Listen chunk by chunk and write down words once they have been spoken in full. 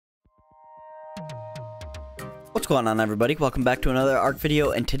What's going on, everybody? Welcome back to another ARK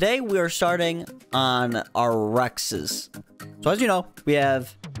video, and today we are starting on our REXS. So as you know, we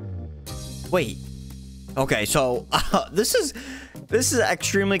have... Wait. Okay, so this is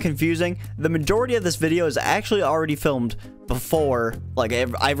extremely confusing. The majority of this video is actually already filmed before, like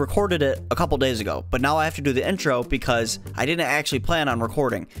I recorded it a couple days ago, but now I have to do the intro because I didn't actually plan on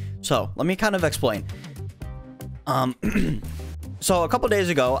recording. So let me kind of explain. So a couple days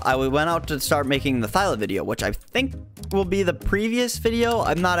ago, I went out to start making the Thyla video, which I think will be the previous video.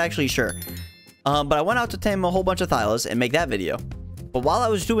 I'm not actually sure. But I went out to tame a whole bunch of Thylas and make that video. But while I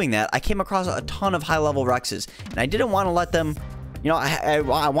was doing that, I came across a ton of high-level REXs, and I didn't want to let them, you know,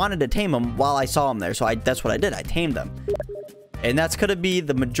 I wanted to tame them while I saw them there, so that's what I did. I tamed them. And that's going to be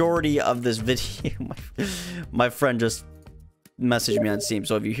the majority of this video. My friend just messaged me on Steam,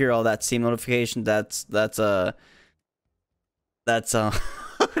 so if you hear all that Steam notification, that's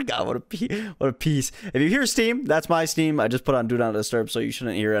God, what a piece. If you hear Steam, that's my Steam. I just put on Do Not Disturb, so you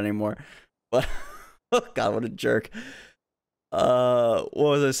shouldn't hear it anymore. But God, what a jerk. What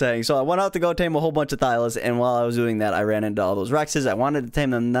was I saying? So I went out to go tame a whole bunch of Thylas, and while I was doing that, I ran into all those REXs. I wanted to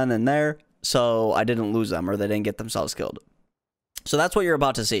tame them then and there, so I didn't lose them, or they didn't get themselves killed. So that's what you're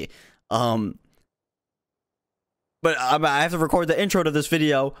about to see. But I have to record the intro to this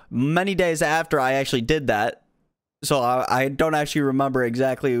video many days after I actually did that. So I don't actually remember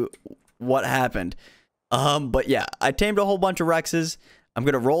exactly what happened. But yeah, I tamed a whole bunch of REXs. I'm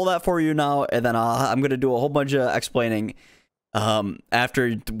going to roll that for you now, and then I'm going to do a whole bunch of explaining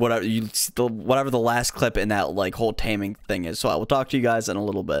after whatever the last clip in that like whole taming thing is. So I will talk to you guys in a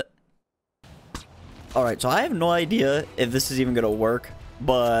little bit. Alright, so I have no idea if this is even going to work,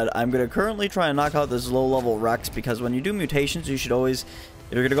 but I'm going to currently try and knock out this low-level REX, because when you do mutations, you should always...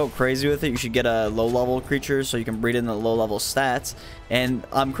 If you're going to go crazy with it, you should get a low-level creature so you can breed in the low-level stats. And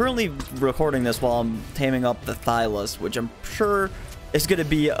I'm currently recording this while I'm taming up the Thylas, which I'm sure is going to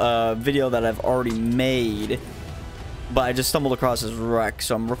be a video that I've already made. But I just stumbled across this REX.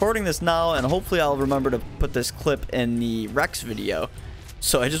 So I'm recording this now, and hopefully I'll remember to put this clip in the REX video.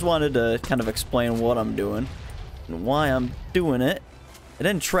 So I just wanted to kind of explain what I'm doing and why I'm doing it. I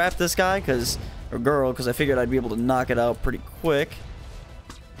didn't trap this guy, or girl, because I figured I'd be able to knock it out pretty quick.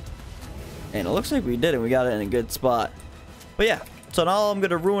 And it looks like we did it. We got it in a good spot. But yeah, so now I'm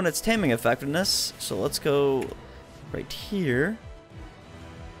going to ruin its taming effectiveness. So let's go right here.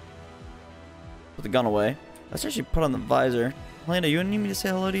 Put the gun away. Let's actually put on the visor. Helena, you need me to say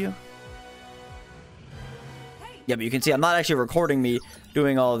hello to you? Yeah, but you can see I'm not actually recording me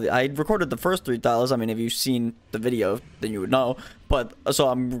doing all of the... I recorded the first 3 Thylas. I mean, if you've seen the video, then you would know. But, so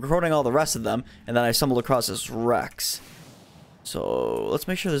I'm recording all the rest of them. And then I stumbled across this REX. So let's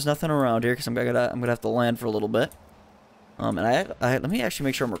make sure there's nothing around here, because I'm gonna have to land for a little bit. And let me actually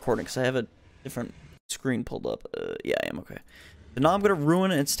make sure I'm recording, because I have a different screen pulled up. Yeah, I am okay. So now I'm gonna ruin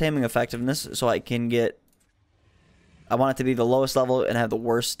its taming effectiveness, so I can get... I want it to be the lowest level and have the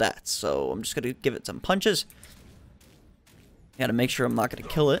worst stats. So I'm just gonna give it some punches. Gotta make sure I'm not gonna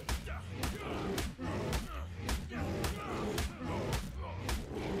kill it.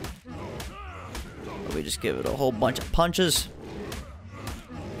 Let me just give it a whole bunch of punches.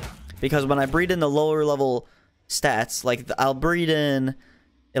 Because when I breed in the lower level stats, like I'll breed in,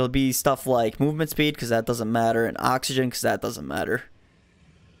 it'll be stuff like movement speed, because that doesn't matter, and oxygen, because that doesn't matter.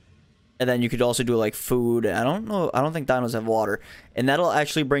 And then you could also do like food. I don't know, I don't think dinos have water. And that'll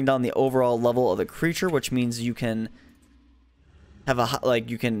actually bring down the overall level of the creature, which means you can have a, like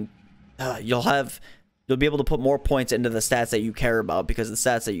you can, you'll be able to put more points into the stats that you care about, because the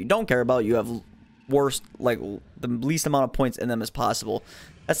stats that you don't care about, you have worst, like the least amount of points in them as possible.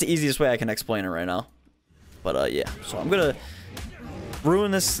 That's the easiest way I can explain it right now. But yeah, so I'm gonna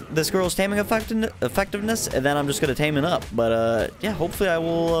ruin this girl's taming effectiveness, and then I'm just gonna tame it up. But yeah, hopefully I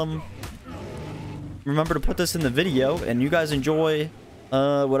will remember to put this in the video, and you guys enjoy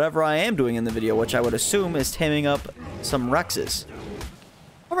whatever I am doing in the video, which I would assume is taming up some REXs.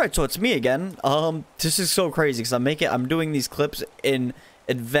 Alright, so it's me again. This is so crazy, because I'm doing these clips in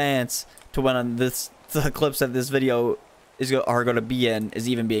advance to when the clips that this video are going to be in is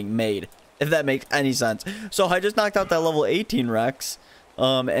even being made, if that makes any sense. So I just knocked out that level 18 REX,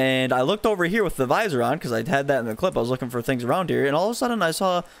 and I looked over here with the visor on, because I had that in the clip. I was looking for things around here, and all of a sudden I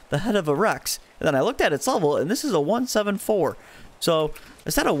saw the head of a REX, and then I looked at its level, and this is a 174. So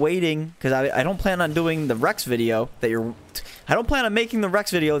instead of waiting, because I don't plan on doing the REX video that I don't plan on making the REX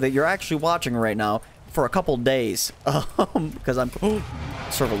video that you're actually watching right now for a couple days, because I'm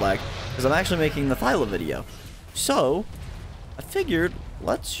server lag, because I'm actually making the Thyla video. So I figured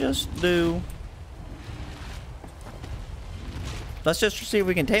let's just see if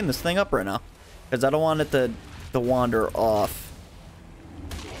we can tame this thing up right now, because I don't want it to to wander off.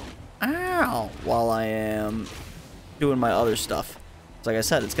 Ow! While I am doing my other stuff. So like I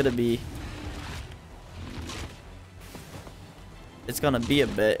said, it's gonna be a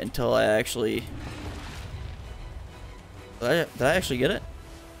bit until I actually... Did I actually get it?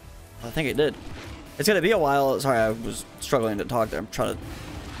 I think I did. It's gonna be a while. Sorry, I was struggling to talk there. I'm trying to...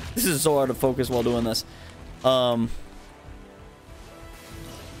 This is so hard to focus while doing this. But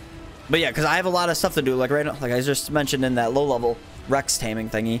yeah, because I have a lot of stuff to do. Like right now, like I just mentioned in that low-level REXS taming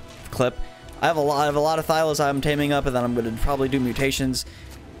thingy clip, I have a lot of Thylas I'm taming up, and then I'm gonna probably do mutations,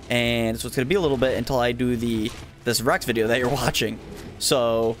 and so it's gonna be a little bit until I do this REXS video that you're watching.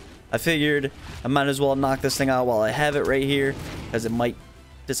 So I figured I might as well knock this thing out while I have it right here, because it might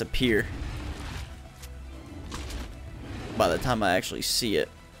disappear by the time I actually see it.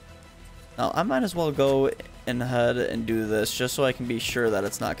 Now I might as well go ahead and do this just so I can be sure that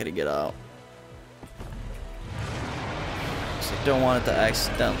it's not going to get out. So I don't want it to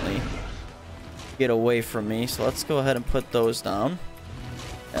accidentally get away from me. So let's go ahead and put those down.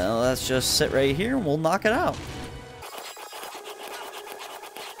 And let's just sit right here and we'll knock it out.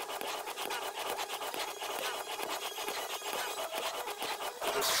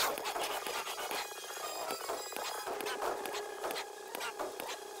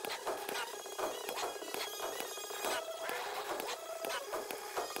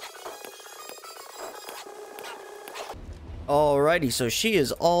 Alrighty, so she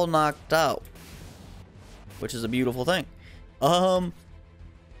is all knocked out, which is a beautiful thing. I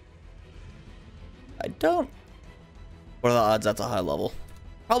don't... What are the odds that's a high level?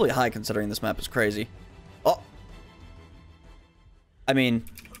 Probably high considering this map is crazy. Oh! I mean,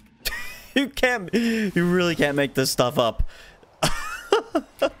 you really can't make this stuff up.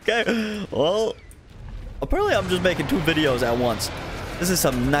 Okay, well, apparently I'm just making 2 videos at once. This is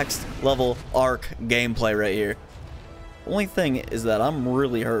some next level ARK gameplay right here. Only thing is that I'm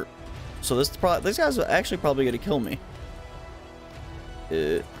really hurt, so this guy's actually probably gonna kill me.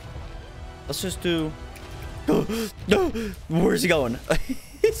 Let's just do... No! Where's he going?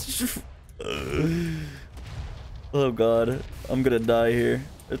 Oh god, I'm gonna die here.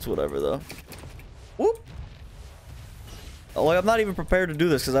 It's whatever though. Whoop! Oh, I'm not even prepared to do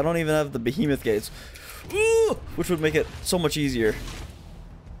this because I don't even have the behemoth gates. Ooh! Which would make it so much easier.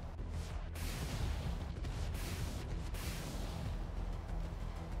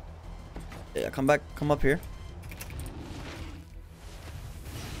 Yeah, come back, come up here.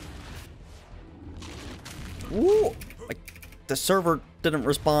 Woo! Like, the server didn't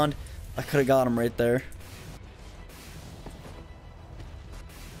respond. I could have got him right there.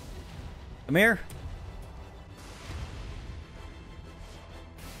 Come here.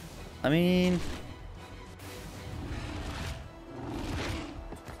 I mean...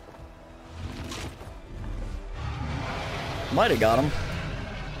 Might have got him.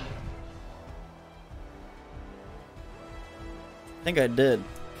 I think I did.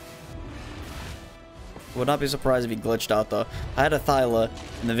 Would not be surprised if he glitched out though. I had a Thyla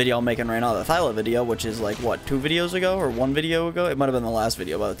in the video I'm making right now. The Thyla video, which is like what, 2 videos ago or 1 video ago? It might have been the last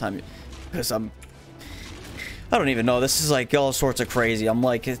video by the time, because I don't even know. This is like all sorts of crazy. I'm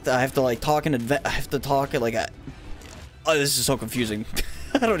like, I have to like talk in I have to talk it like oh, this is so confusing.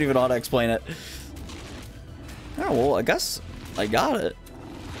 I don't even know how to explain it. Oh well, I guess I got it.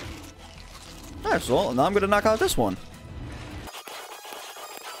 Alright, so now I'm gonna knock out this one.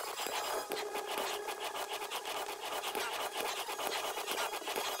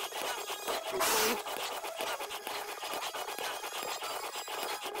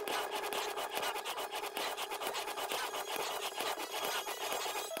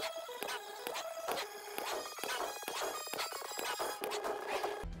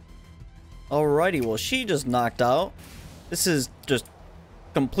 Alrighty, well, she just knocked out. This is just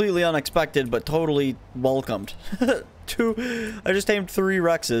completely unexpected, but totally welcomed. I just tamed 3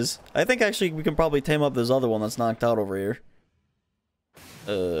 REXs. I think actually we can probably tame up this other one that's knocked out over here.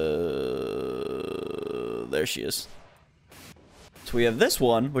 There she is. So we have this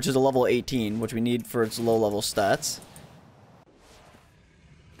one, which is a level 18, which we need for its low-level stats.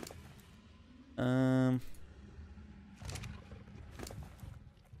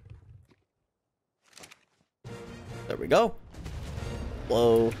 There we go.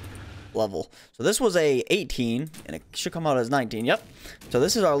 Low level. So this was a 18, and it should come out as 19. Yep. So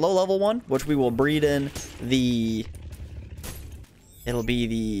this is our low level one, which we will breed in the... It'll be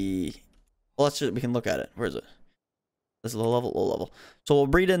the... Well, we can look at it. Where is it? This is low level, low level. So we'll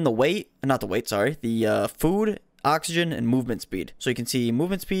breed in the weight, not the weight, sorry. The food, oxygen, and movement speed. So you can see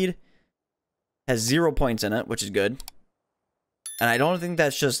movement speed has 0 points in it, which is good. And I don't think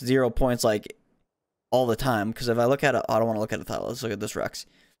that's just 0 points like all the time. Because if I look at it, I don't want to look at a tile. Let's look at this Rex.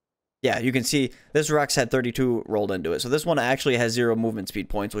 Yeah, you can see this Rex had 32 rolled into it. So this one actually has 0 movement speed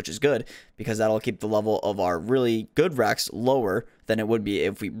points, which is good because that'll keep the level of our really good Rex lower than it would be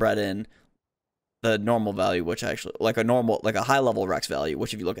if we bred in the normal value, which actually like a high level Rex value,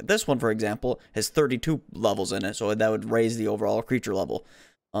 which if you look at this one, for example, has 32 levels in it. So that would raise the overall creature level.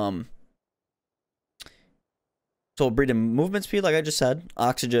 So we'll breed in movement speed, like I just said,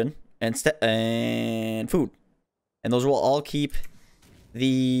 oxygen, and food. And those will all keep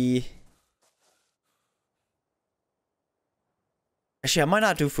the... Actually, I might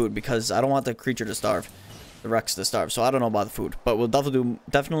not do food because I don't want the creature to starve. The Rex to starve. So I don't know about the food. But we'll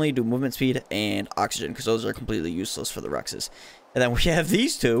definitely do movement speed and oxygen because those are completely useless for the Rexes. And then we have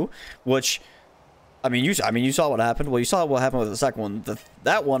these two, which... I mean, you saw what happened. Well, you saw what happened with the second one.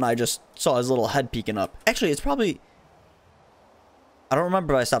 That one, I just saw his little head peeking up. Actually, it's probably... I don't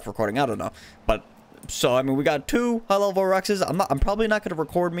remember if I stopped recording. I don't know. But... So, I mean, we got 2 high-level Rexes. I'm probably not going to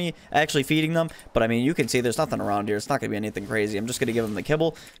record me actually feeding them. But, I mean, you can see there's nothing around here. It's not going to be anything crazy. I'm just going to give them the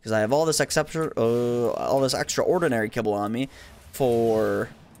kibble. Because I have all this extraordinary kibble on me for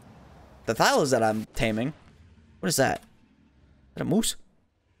the thylas that I'm taming. What is that? Is that a moose?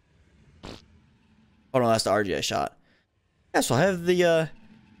 Oh, no, that's the RG I shot. Yeah, so I have the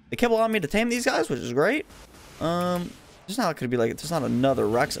kibble on me to tame these guys, which is great. There's not going to be like... There's not another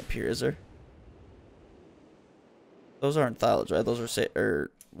Rex up here, is there? Those aren't thylas, right? Those are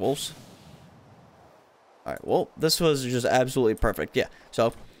wolves. Alright, well, this was just absolutely perfect. Yeah,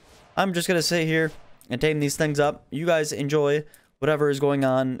 so I'm just going to sit here and tame these things up. You guys enjoy whatever is going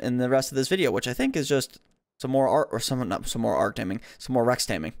on in the rest of this video, which I think is just some more art, or some more ARK taming, some more Rex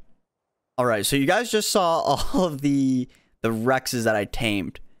taming. Alright, so you guys just saw all of the Rexes that I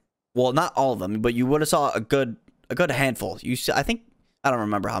tamed. Well, not all of them, but you would have saw a good handful. I think, I don't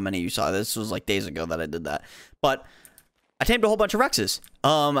remember how many you saw. This was like days ago that I did that. But I tamed a whole bunch of Rexes.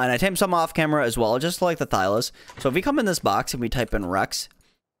 And I tamed some off camera as well, just like the thylas. So if we come in this box and we type in Rex,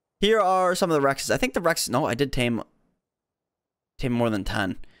 here are some of the Rexes. I think the Rex, no, I did tame more than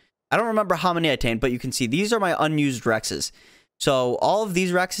 10. I don't remember how many I tamed, but you can see these are my unused Rexes. So all of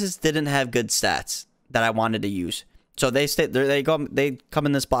these Rexes didn't have good stats that I wanted to use. So they come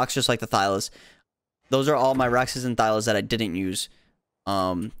in this box just like the thylas. Those are all my Rexes and thylas that I didn't use.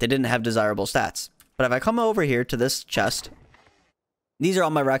 They didn't have desirable stats. But if I come over here to this chest, these are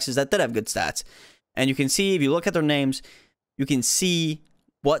all my Rexes that did have good stats. And you can see, if you look at their names, you can see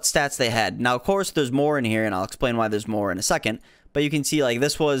what stats they had. Now, of course, there's more in here, and I'll explain why there's more in a second. But you can see, like,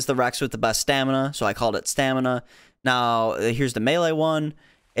 this was the Rex with the best stamina, so I called it stamina. Now, here's the melee one.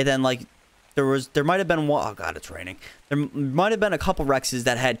 And then, like, there might have been one... Oh, God, it's raining. There might have been a couple Rexes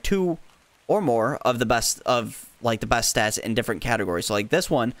that had 2 or more of the best stats in different categories. So, like, this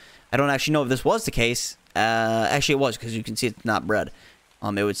one... I don't actually know if this was the case. Actually, it was, because you can see it's not bred.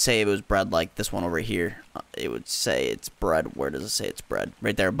 It would say it was bred like this one over here. It would say it's bred. Where does it say it's bred?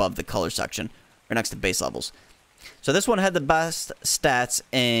 Right there above the color section, right next to base levels. So this one had the best stats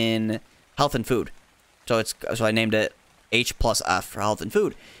in health and food. So I named it H plus F for health and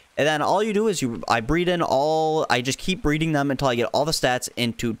food. And then all you do is I just keep breeding them until I get all the stats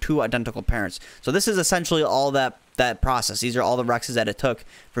into 2 identical parents. So this is essentially all that process. These are all the Rexes that it took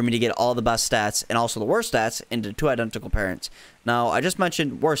for me to get all the best stats and also the worst stats into 2 identical parents. Now, I just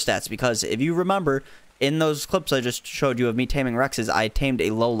mentioned worst stats because if you remember, in those clips I just showed you of me taming Rexes, I tamed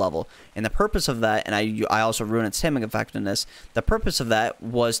a low level. And the purpose of that, and I also ruined its taming effectiveness, the purpose of that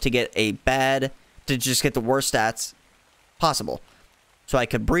was to get to just get the worst stats possible. So I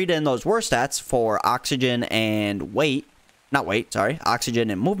could breed in those worst stats for oxygen and oxygen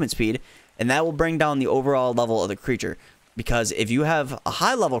and movement speed, and that will bring down the overall level of the creature. Because if you have a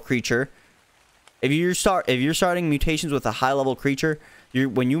high level creature, if you're starting mutations with a high level creature,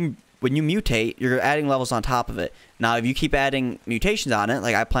 when you mutate, you're adding levels on top of it. Now, if you keep adding mutations on it,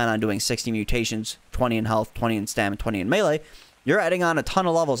 like I plan on doing 60 mutations, 20 in health, 20 in stamina, 20 in melee, you're adding on a ton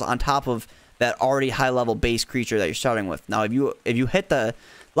of levels on top of that already high level base creature that you're starting with. Now, if you hit the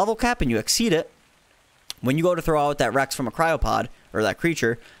level cap and you exceed it, when you go to throw out that Rex from a cryopod or that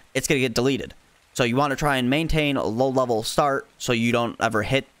creature, it's going to get deleted. So you want to try and maintain a low level start so you don't ever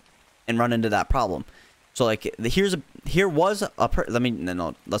hit and run into that problem. So like let's look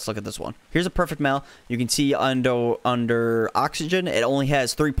at this one. Here's a perfect male. You can see under oxygen, it only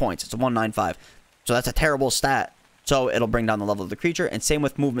has 3 points. It's a 195. So that's a terrible stat. So it'll bring down the level of the creature. And same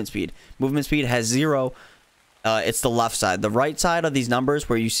with movement speed. Movement speed has 0. It's the left side. The right side of these numbers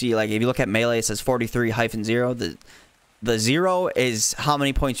where you see, like, if you look at melee, it says 43-0. The 0 is how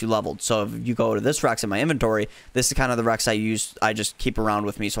many points you leveled. So if you go to this Rex in my inventory, this is kind of the Rex I use. I just keep around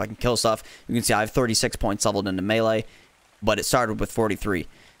with me so I can kill stuff. You can see I have 36 points leveled into melee, but it started with 43,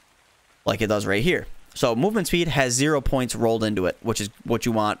 like it does right here. So movement speed has 0 points rolled into it, which is what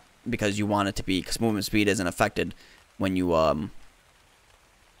you want, because you want it to be, because movement speed isn't affected when you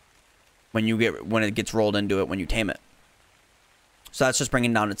when it gets rolled into it when you tame it. So that's just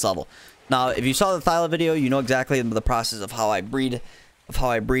bringing down its level. Now, if you saw the Thyla video, you know exactly the process of how I breed,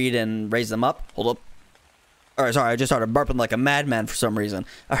 and raise them up. Hold up. All right, sorry, I just started burping like a madman for some reason.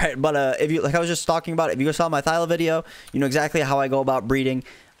 All right, but if you, like I was just talking about, if you saw my Thyla video, you know exactly how I go about breeding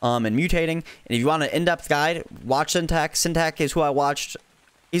and mutating. And if you want an in-depth guide, watch Syntax. Syntax is who I watched.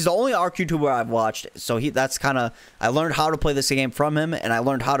 He's the only ARK YouTuber I've watched, so that's kind of, I learned how to play this game from him, and I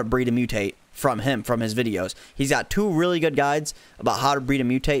learned how to breed and mutate from him, from his videos. He's got 2 really good guides about how to breed and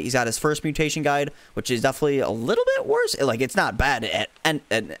mutate. He's got his first mutation guide, which is definitely a little bit worse. Like, it's not bad at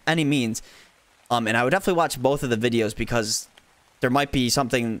any means. And I would definitely watch both of the videos, because there might be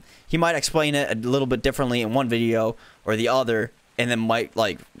something, he might explain it a little bit differently in one video or the other, and then might,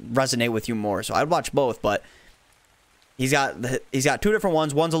 like, resonate with you more. So I'd watch both, but he's got 2 different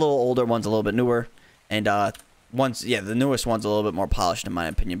ones. One's a little older, one's a little bit newer, and the newest one's a little bit more polished in my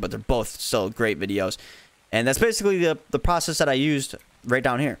opinion, but they're both still great videos. And that's basically the process that I used right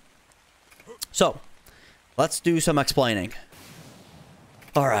down here. So let's do some explaining.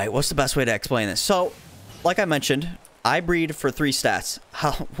 All right, what's the best way to explain this? So, like I mentioned, I breed for 3 stats.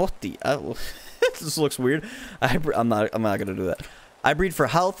 What the? This looks weird. I'm not gonna do that. I breed for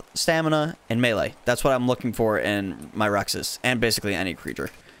health, stamina, and melee. That's what I'm looking for in my Rexes, and basically any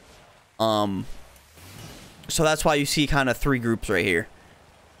creature. So that's why you see kind of 3 groups right here.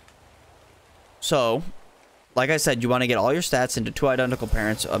 So, like I said, you want to get all your stats into 2 identical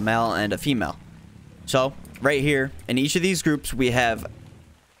parents, a male and a female. So, right here, in each of these groups, we have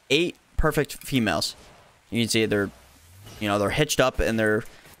 8 perfect females. You can see they're hitched up in their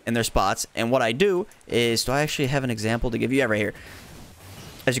spots. And what I do is, do I actually have an example to give you? Yeah, right here.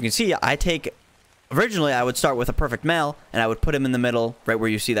 As you can see, originally I would start with a perfect male, and I would put him in the middle, right where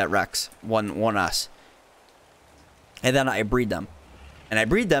you see that Rex, 1S. And then I breed them. And I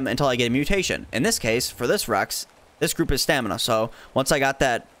breed them until I get a mutation. In this case, for this Rex, this group is stamina. So once I got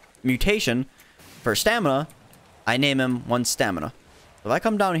that mutation for stamina, I name him 1 stamina. If I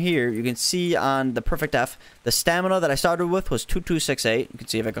come down here, you can see on the perfect F, the stamina that I started with was 2268. You can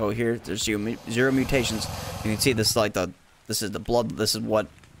see if I go here, there's 0 mutations. You can see this is like this is the blood. This is what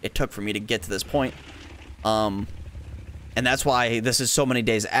it took for me to get to this point. And that's why this is so many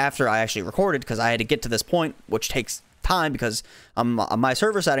days after I actually recorded, because I had to get to this point, which takes time, because on my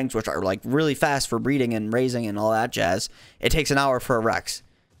server settings, which are like really fast for breeding and raising and all that jazz, it takes an hour for a Rex.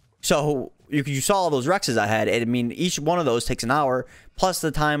 So you saw all those Rexes I had. I mean, each one of those takes an hour plus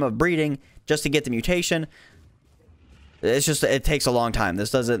the time of breeding just to get the mutation. It's just, it takes a long time.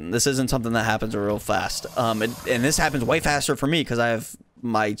 This isn't something that happens real fast. And this happens way faster for me because I have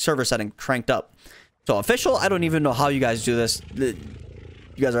my server setting cranked up. So official, I don't even know how you guys do this. You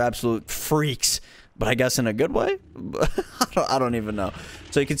guys are absolute freaks, but I guess in a good way. I don't even know.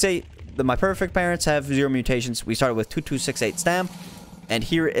 So you can say that my perfect parents have 0 mutations. We started with 2268 stam, and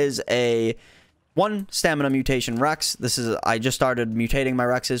here is a 1 stamina mutation Rex. This is, I just started mutating my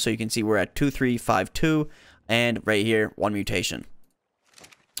Rexes, so you can see we're at 2352, and right here 1 mutation.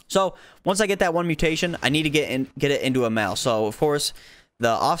 So once I get that 1 mutation, I need to get it into a male. So of course, the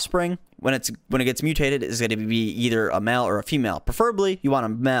offspring, when it gets mutated, is going to be either a male or a female. Preferably, you want a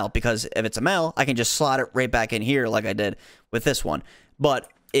male, because if it's a male, I can just slot it right back in here like I did with this one. But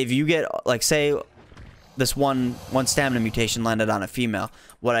if you get, like, say, this one stamina mutation landed on a female,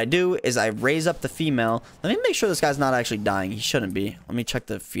 what I do is I raise up the female. Let me make sure this guy's not actually dying. He shouldn't be. Let me check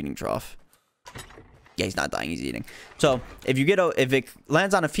the feeding trough. Yeah, he's not dying, he's eating. So if it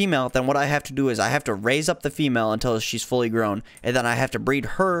lands on a female, then what I have to do is I have to raise up the female until she's fully grown, and then I have to breed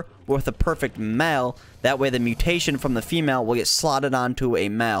her with a perfect male. That way the mutation from the female will get slotted onto a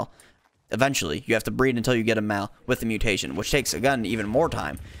male. Eventually, you have to breed until you get a male with the mutation, which takes, again, even more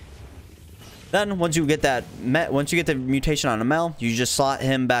time. Then once you get the mutation on a male, you just slot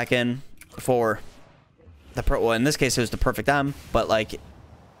him back in for the well, in this case it was the perfect M, but like,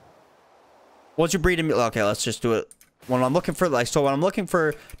 once you breed him, okay, let's just do it. When I'm looking for, like, so when I'm looking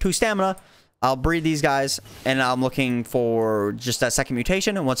for 2 stamina, I'll breed these guys, and I'm looking for just that second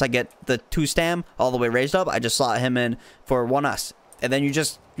mutation. And once I get the 2 stam all the way raised up, I just slot him in for 1S. And then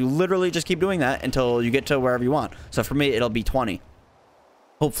you literally just keep doing that until you get to wherever you want. So for me, it'll be 20.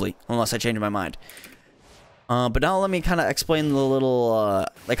 Hopefully, unless I change my mind. But now let me kind of explain the little,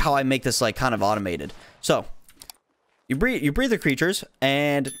 like, how I make this, like, kind of automated. So you breed the creatures,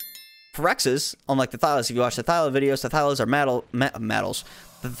 and for REXs, unlike the Thylas, if you watch the Thyla videos, the Thylas are mammals.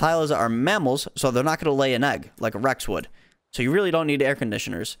 The Thylas are mammals, so they're not going to lay an egg like a Rex would. So you really don't need air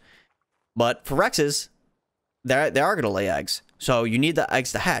conditioners. But for REXs, they are going to lay eggs. So you need the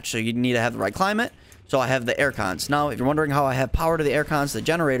eggs to hatch. So you need to have the right climate. So I have the air cons. Now, if you're wondering how I have power to the air cons, the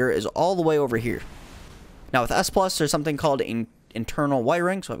generator is all the way over here. Now, with S+, there's something called internal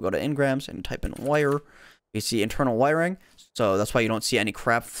wiring. So I go to engrams and type in wire. You see internal wiring. So that's why you don't see any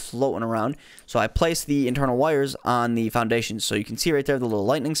crap floating around. So I place the internal wires on the foundations. So you can see right there the little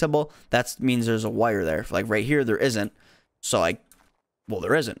lightning symbol. That means there's a wire there. Like right here, there isn't. So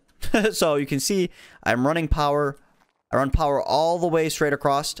there isn't. So you can see I'm running power. I run power all the way straight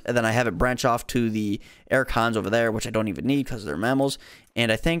across, and then I have it branch off to the air cons over there, which I don't even need because they're mammals. And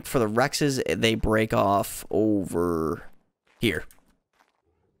I think for the REXs, they break off over here.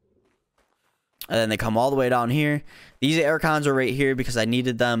 And then they come all the way down here. These air cons are right here because I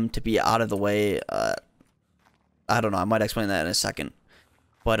needed them to be out of the way. I don't know. I might explain that in a second.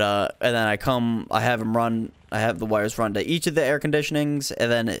 But, and then I have them run, I have the wires run to each of the air conditionings. And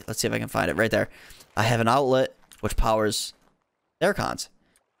then, let's see if I can find it right there. I have an outlet which powers air cons.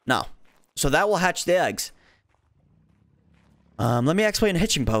 Now, so that will hatch the eggs. Let me explain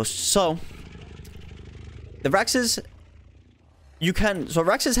hitching posts. So, the REXs, so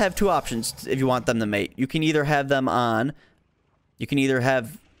REXs have two options if you want them to mate. You can either have them on, you can either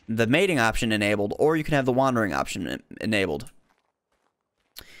have the mating option enabled, or you can have the wandering option enabled.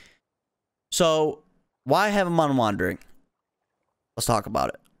 So, why have them on wandering? Let's talk about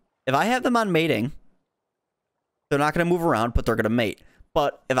it. If I have them on mating, they're not going to move around, but they're going to mate.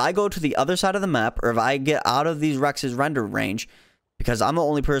 But if I go to the other side of the map, or if I get out of these REXs render range, because I'm the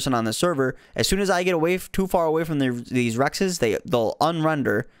only person on the server, as soon as I get too far away from these REXs, they'll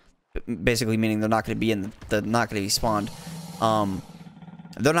unrender, basically meaning they're not going to be they're not going to be spawned.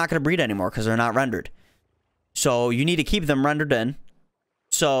 They're not going to breed anymore because they're not rendered. So you need to keep them rendered in.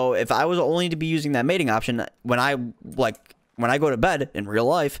 So if I was only to be using that mating option, when I go to bed in real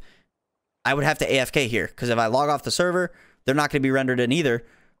life, I would have to AFK here, because if I log off the server, they're not going to be rendered in either.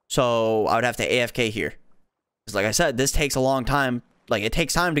 So I would have to AFK here. Because like I said, this takes a long time. Like, it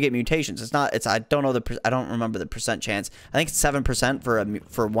takes time to get mutations. I don't know I don't remember the percent chance. I think it's 7%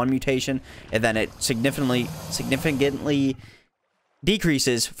 for one mutation, and then it significantly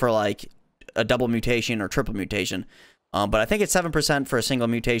decreases for like a double mutation or triple mutation. But I think it's 7% for a single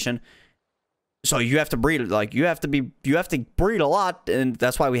mutation. So you have to breed, like, you have to breed a lot, and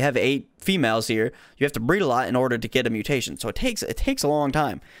that's why we have 8 females here. You have to breed a lot in order to get a mutation. So it takes a long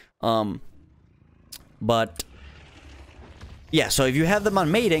time. But yeah, so if you have them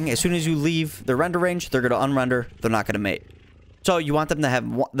on mating, as soon as you leave the render range, they're going to unrender. They're not going to mate. So you want them to have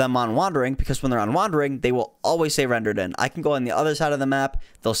them on wandering, because when they're on wandering, they will always stay rendered in. I can go on the other side of the map.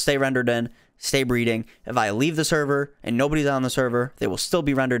 They'll stay rendered in, stay breeding. If I leave the server and nobody's on the server, they will still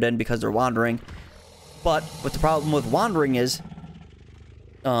be rendered in because they're wandering. But what the problem with wandering is,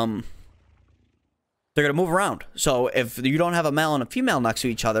 they're going to move around. So if you don't have a male and a female next to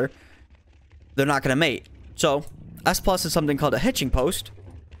each other, they're not going to mate. So S+ is something called a hitching post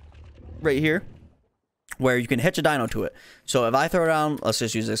right here, where you can hitch a dino to it. So if I throw down, let's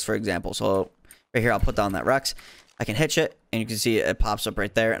just use this for example. So right here, I'll put down that Rex. I can hitch it, and you can see it pops up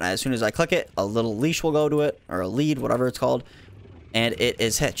right there. And as soon as I click it, a little leash will go to it, or a lead, whatever it's called, and it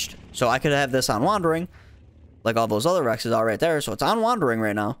is hitched. So I could have this on wandering, like all those other Rexes are right there. So it's on wandering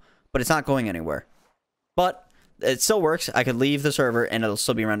right now, but it's not going anywhere. But it still works. I could leave the server, and it'll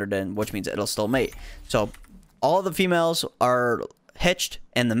still be rendered in, which means it'll still mate. So all the females are hitched,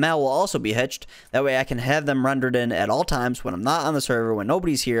 and the male will also be hitched. That way I can have them rendered in at all times when I'm not on the server, when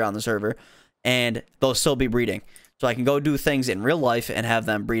nobody's here on the server, and they'll still be breeding. So I can go do things in real life and have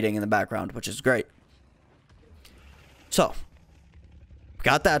them breeding in the background, which is great. So,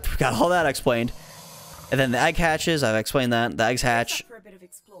 got all that explained. And then the egg hatches, I've explained that. The eggs hatch.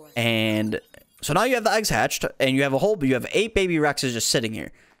 And so now you have the eggs hatched, and you have 8 baby Rexes just sitting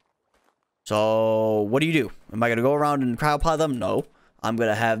here. So, what do? Am I going to go around and cryopod them? No. I'm going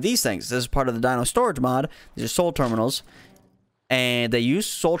to have these things. This is part of the Dino Storage mod. These are soul terminals. And they use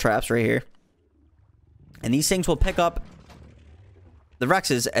soul traps right here. And these things will pick up the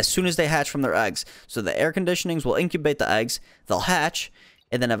Rexes as soon as they hatch from their eggs. So the air conditionings will incubate the eggs. They'll hatch.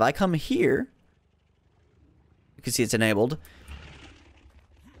 And then if I come here, you can see it's enabled.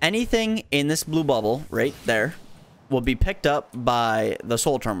 Anything in this blue bubble right there will be picked up by the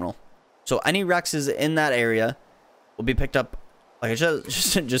soul terminal. So any Rexes in that area will be picked up like I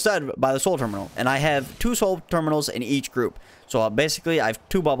just said, by the soul terminal. And I have 2 soul terminals in each group. So basically, I have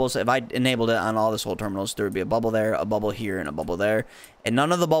 2 bubbles. If I enabled it on all the soul terminals, there would be a bubble there, a bubble here, and a bubble there. And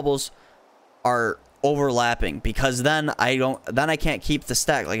none of the bubbles are overlapping, because then I can't keep the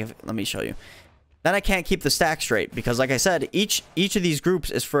stack. Like, let me show you. Then I can't keep the stack straight, because like I said, each of these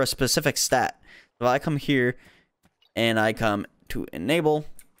groups is for a specific stat. So I come here and I come to enable,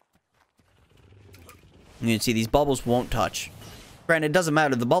 you can see these bubbles won't touch. Granted, it doesn't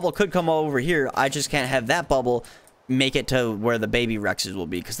matter. The bubble could come over here. I just can't have that bubble make it to where the baby Rexes will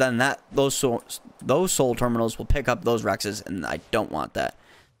be, because then those soul terminals will pick up those Rexes, and I don't want that.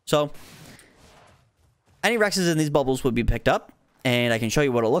 So any Rexes in these bubbles would be picked up, and I can show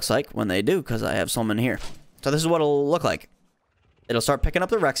you what it looks like when they do, because I have some in here. So this is what it'll look like. It'll start picking up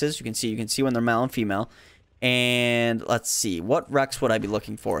the Rexes. You can see when they're male and female. And let's see, what Rex would I be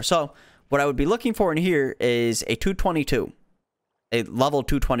looking for? So what I would be looking for in here is a 222. A level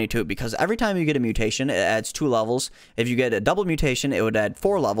 222, because every time you get a mutation, it adds 2 levels. If you get a double mutation, it would add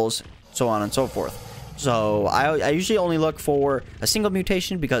 4 levels, so on and so forth. So I usually only look for a single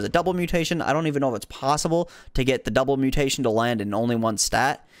mutation, because a double mutation, I don't even know if it's possible to get the double mutation to land in only 1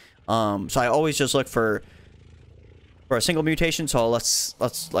 stat. So I always just look for a single mutation. So let's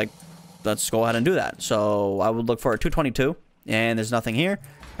go ahead and do that. So I would look for a 222, and there's nothing here.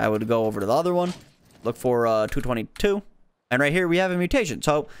 I would go over to the other one, look for 222. And right here we have a mutation.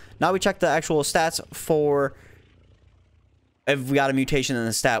 So now we check the actual stats for if we got a mutation in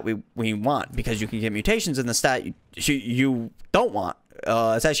the stat we want, because you can get mutations in the stat you don't want.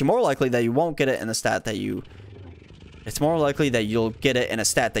 It's actually more likely that you won't get it in the stat that you... It's more likely that you'll get it in a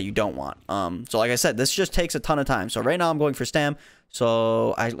stat that you don't want. So like I said, this just takes a ton of time. So right now I'm going for stam. So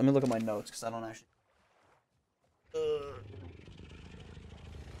let me look at my notes, because I don't actually...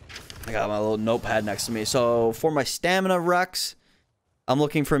 I got my little notepad next to me. So for my stamina Rex, I'm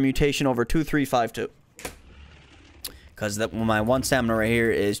looking for a mutation over 2352. Because my 1 stamina right here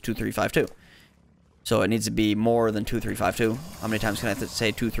is 2352. So it needs to be more than 2352. How many times can I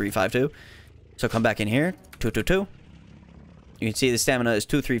say 2352? So come back in here, 222. You can see the stamina is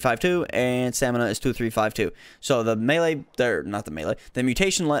 2352 and stamina is 2352. So the melee, not the melee, the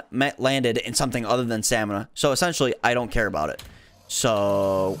mutation landed in something other than stamina. So essentially, I don't care about it.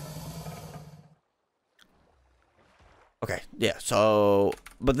 So... Okay, yeah, so...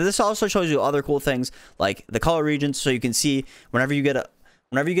 But this also shows you other cool things, like the color regions. So you can see whenever you get a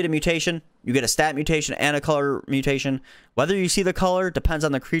mutation, you get a stat mutation and a color mutation. Whether you see the color depends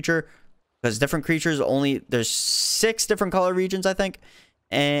on the creature, because different creatures there's 6 different color regions, I think.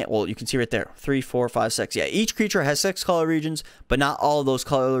 And, well, you can see right there, 3, 4, 5, 6. Yeah, each creature has 6 color regions, but not all of those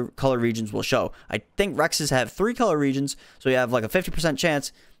color regions will show. I think Rexes have 3 color regions, so you have like a 50%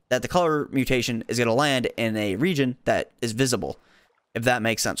 chance that the color mutation is going to land in a region that is visible, if that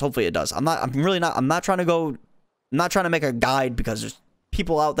makes sense. Hopefully it does. I'm not trying to make a guide, because there's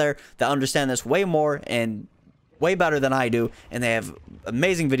people out there that understand this way more and way better than I do, and they have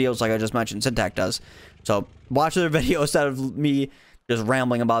amazing videos like I just mentioned Syntax does. So watch their video instead of me just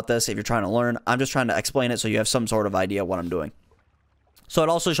rambling about this. If you're trying to learn, I'm just trying to explain it so you have some sort of idea of what I'm doing. So it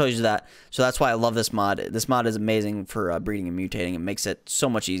also shows you that. So that's why I love this mod. This mod is amazing for breeding and mutating. It makes it so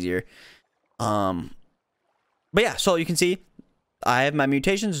much easier. But yeah, so you can see I have my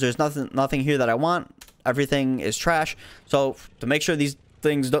mutations. There's nothing here that I want. Everything is trash. So to make sure these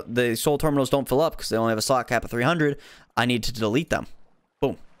things, the soul terminals don't fill up, because they only have a slot cap of 300, I need to delete them.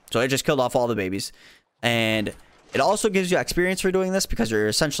 Boom. So I just killed off all the babies. And it also gives you experience for doing this, because you're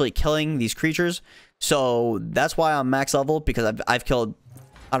essentially killing these creatures. So that's why I'm max level, because I've killed,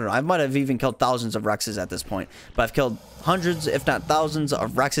 I don't know, I might have even killed thousands of Rexes at this point. But I've killed hundreds, if not thousands,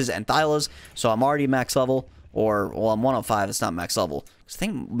 of Rexes and Thylas. So I'm already max level. Or, well, I'm 105. It's not max level. I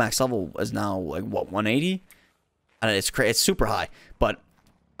think max level is now, like, what, 180? And it's super high. But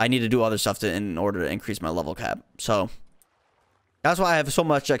I need to do other stuff in order to increase my level cap. So that's why I have so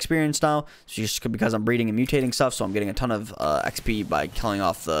much experience now. It's just because I'm breeding and mutating stuff. So I'm getting a ton of XP by killing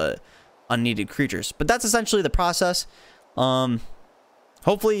off the unneeded creatures. But that's essentially the process.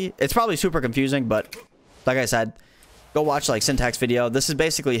 Hopefully, it's probably super confusing. But like I said, go watch, like, Syntax video. This is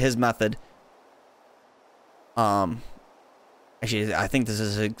basically his method. Actually, I think this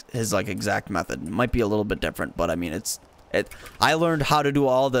is his like exact method. It might be a little bit different, but I mean, I learned how to do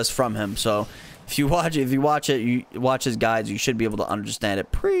all this from him. So if you watch his guides, you should be able to understand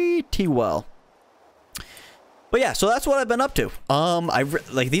it pretty well. But yeah, so that's what I've been up to.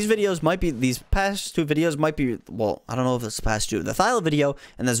 Like these past 2 videos might be, well, I don't know if it's the past 2. The Thyla video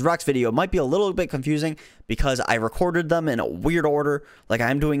and this Rex video might be a little bit confusing, because I recorded them in a weird order. Like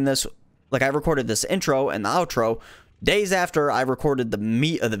I'm doing this. Like, I recorded this intro and the outro days after I recorded the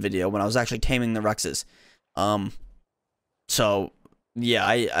meat of the video when I was actually taming the REXS. So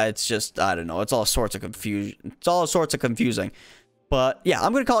yeah, it's just, I don't know, it's all sorts of confusion. It's all sorts of confusing. But yeah,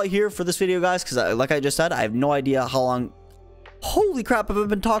 I'm gonna call it here for this video, guys, because like I just said, I have no idea how long. Holy crap, have I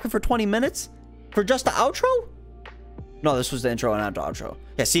been talking for 20 minutes for just the outro? No, this was the intro and not the outro.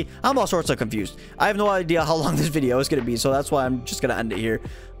 Yeah, see, I'm all sorts of confused. I have no idea how long this video is going to be, so that's why I'm just going to end it here.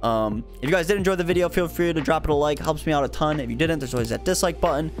 If you guys did enjoy the video, feel free to drop it a like. Helps me out a ton. If you didn't, there's always that dislike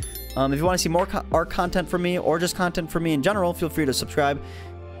button. If you want to see more ARK content from me, or just content from me in general, feel free to subscribe.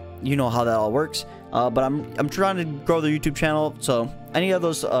 You know how that all works. But I'm trying to grow the YouTube channel, so any of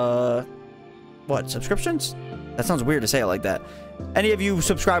those, subscriptions? That sounds weird to say it like that. Any of you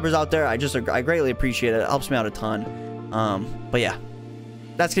subscribers out there, I greatly appreciate it. It helps me out a ton. But yeah,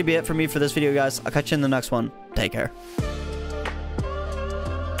 that's gonna be it for me for this video, guys. I'll catch you in the next one. Take care.